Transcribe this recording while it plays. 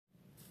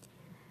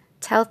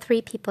Tell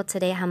 3 people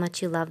today how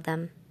much you love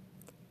them.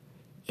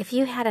 If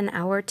you had an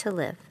hour to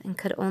live and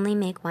could only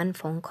make 1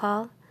 phone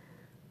call,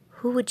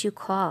 who would you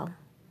call?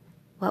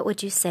 What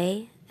would you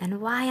say? And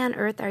why on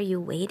earth are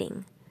you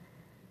waiting?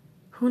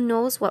 Who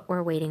knows what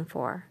we're waiting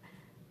for?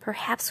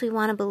 Perhaps we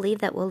want to believe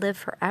that we'll live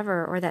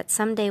forever, or that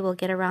someday we'll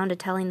get around to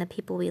telling the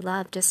people we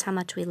love just how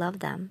much we love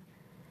them.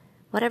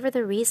 Whatever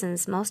the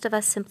reasons, most of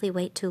us simply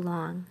wait too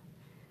long.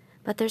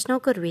 But there's no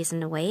good reason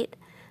to wait.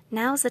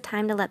 Now's the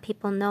time to let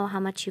people know how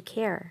much you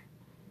care.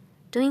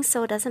 Doing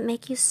so doesn't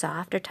make you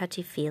soft or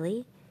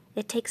touchy-feely.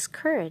 It takes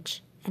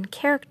courage and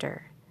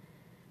character.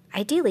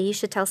 Ideally, you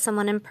should tell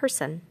someone in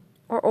person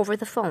or over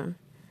the phone.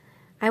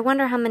 I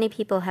wonder how many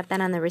people have been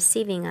on the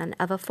receiving end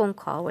of a phone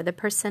call where the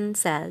person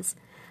says,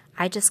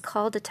 "I just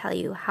called to tell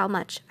you how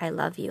much I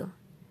love you."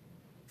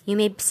 You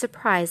may be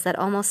surprised that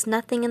almost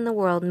nothing in the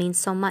world means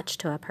so much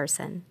to a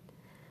person.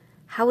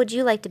 How would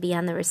you like to be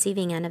on the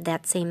receiving end of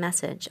that same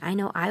message? I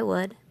know I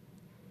would.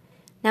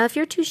 Now, if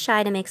you're too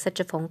shy to make such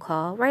a phone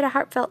call, write a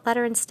heartfelt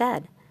letter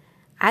instead.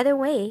 Either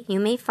way, you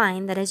may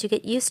find that as you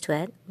get used to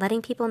it,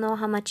 letting people know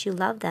how much you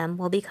love them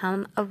will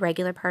become a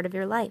regular part of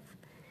your life.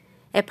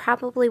 It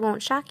probably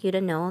won't shock you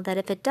to know that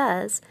if it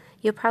does,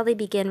 you'll probably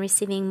begin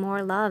receiving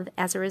more love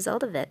as a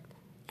result of it.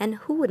 And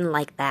who wouldn't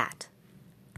like that?